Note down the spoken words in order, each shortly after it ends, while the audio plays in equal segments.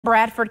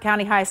Bradford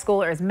County high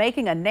schooler is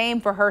making a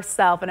name for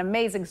herself. An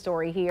amazing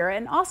story here,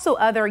 and also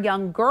other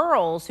young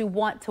girls who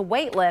want to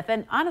weightlift.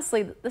 And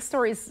honestly, this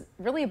story is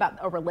really about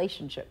a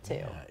relationship too.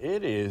 Yeah,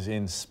 it is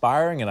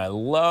inspiring, and I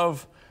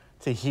love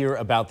to hear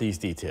about these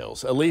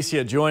details.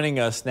 Alicia joining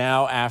us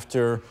now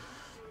after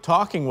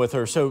talking with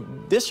her. So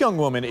this young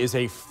woman is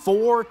a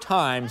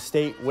 4-time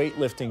state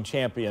weightlifting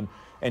champion,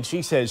 and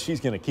she says she's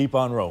going to keep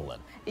on rolling.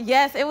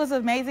 Yes, it was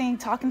amazing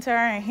talking to her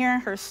and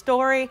hearing her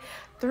story.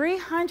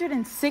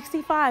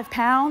 365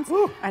 pounds.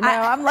 Woo, I know.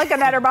 I'm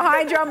looking at her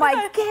behind you. I'm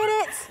like, get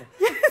it.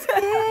 Get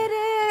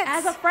it.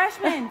 As a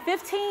freshman,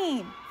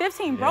 15.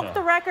 Broke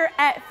the record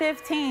at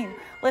 15.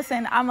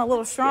 Listen, I'm a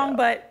little strong,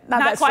 but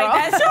not quite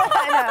that strong.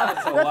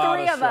 I know. The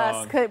three of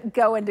us could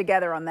go in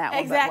together on that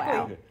one.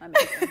 Exactly.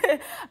 Wow.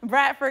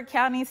 Bradford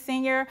County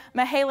senior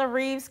Mahailya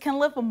Reeves can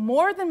lift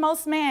more than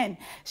most men.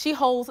 She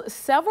holds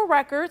several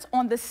records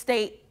on the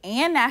state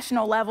and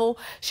national level.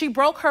 She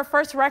broke her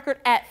first record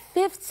at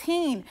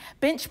 15,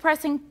 bench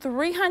pressing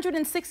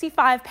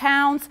 365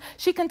 pounds.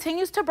 She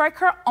continues to break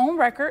her own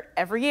record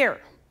every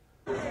year.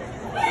 You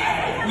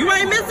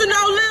ain't missing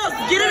no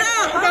lifts. Get it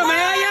up. Come on,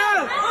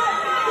 Mahailya.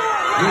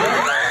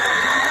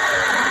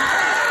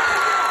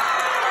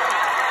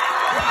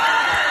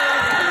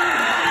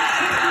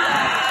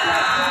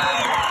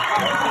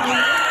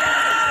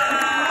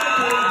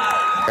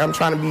 I'm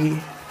trying to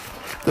be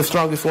the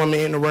strongest woman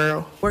in the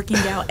world. Working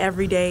out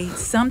every day,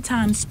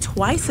 sometimes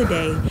twice a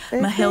day,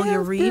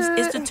 Mahailya Reeves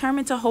is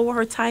determined to hold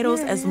her titles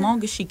as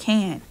long as she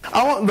can.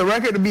 I want the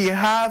record to be as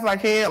high as I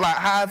can, like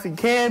high as it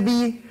can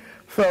be,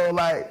 so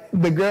like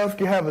the girls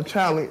can have a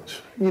challenge,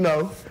 you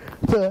know,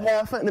 to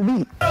have something to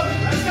beat.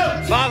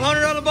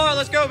 500 on the bar,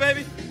 let's go,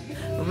 baby.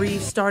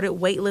 Reeves started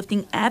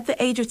weightlifting at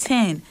the age of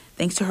 10,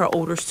 thanks to her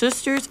older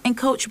sisters and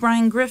Coach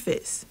Brian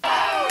Griffiths.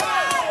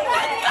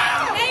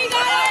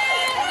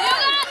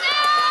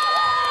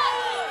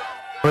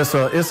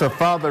 It's a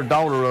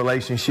father-daughter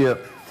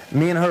relationship.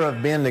 Me and her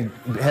have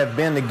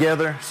been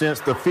together since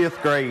the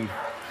 5th grade.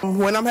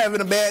 When I'm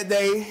having a bad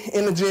day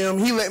in the gym,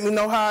 he let me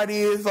know how it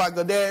is, like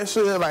a dad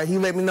should. Like, he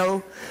let me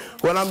know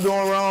what I'm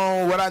doing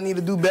wrong, what I need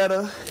to do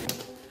better.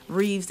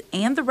 Reeves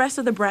and the rest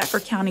of the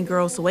Bradford County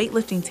girls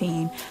weightlifting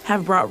team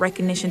have brought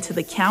recognition to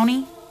the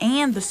county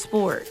and the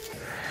sport.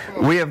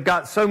 We have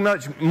got so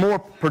much more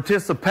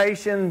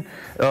participation.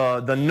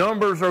 The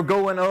numbers are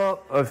going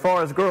up as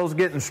far as girls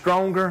getting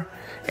stronger,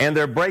 and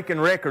they're breaking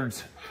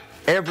records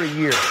every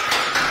year.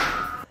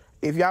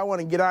 If y'all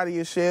want to get out of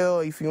your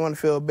shell, if you want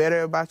to feel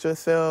better about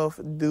yourself,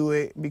 do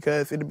it,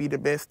 because it'll be the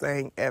best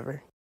thing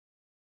ever.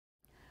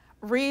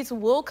 Reeves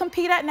will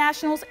compete at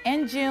Nationals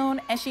in June,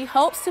 and she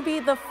hopes to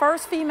be the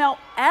first female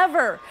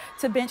ever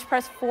to bench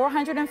press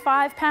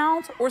 405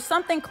 pounds or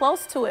something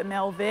close to it,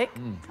 Mel Vic.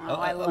 Oh,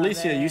 I love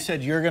Alicia, it. you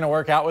said you're going to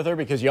work out with her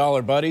because y'all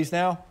are buddies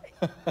now?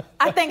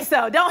 I think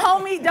so. Don't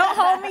hold me to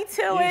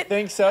it. You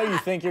think so? You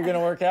think you're going to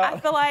work out? I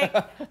feel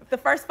like the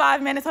first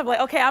 5 minutes, I'll be like,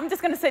 okay, I'm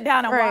just going to sit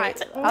down and watch.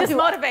 Just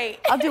motivate.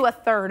 I'll do a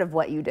third of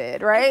what you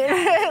did, right?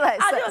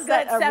 I'll do a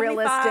good 75.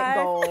 Realistic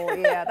goal.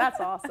 Yeah, that's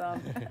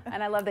awesome.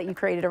 And I love that you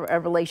created a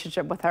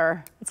relationship with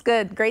her. It's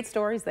good. Great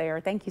stories there.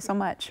 Thank you so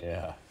much.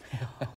 Yeah.